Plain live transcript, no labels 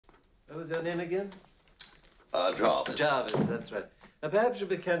was your name again? Jarvis. Jarvis, that's right. Now, perhaps you'll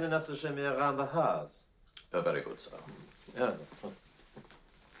be kind enough to show me around the house. Very good, sir. Yeah.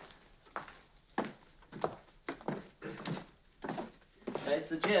 I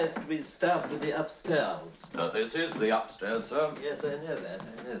suggest we start with the upstairs. This is the upstairs, sir. Yes, I know that.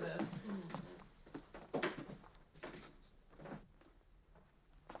 I know that.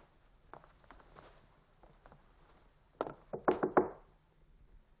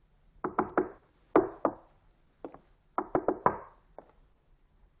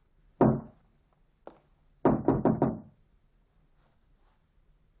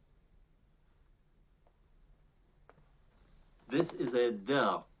 This is a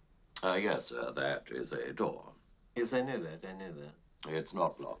door. Yes, sir, that is a door. Yes, I know that. I know that. It's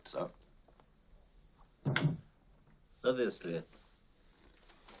not locked, sir. Obviously.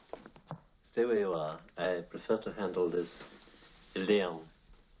 Stay where you are. I prefer to handle this alone.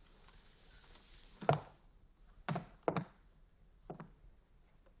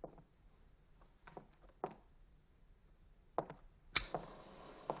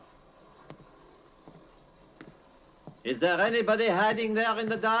 Is there anybody hiding there in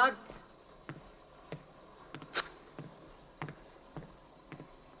the dark?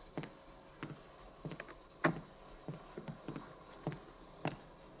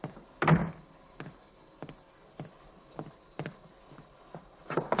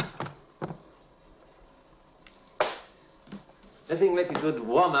 Nothing like a good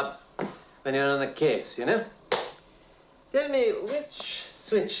warm-up when you're on a case, you know? Tell me, which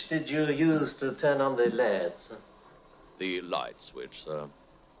switch did you use to turn on the lights? The light switch, sir.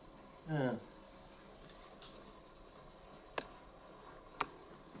 Yeah.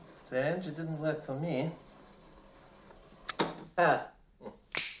 Strange, it didn't work for me. Ah.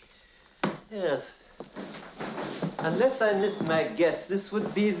 Yes. Unless I miss my guess, this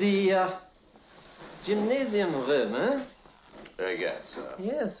would be the gymnasium room, huh? Yes, sir.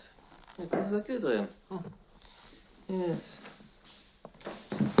 Yes. It is a good room. Yes.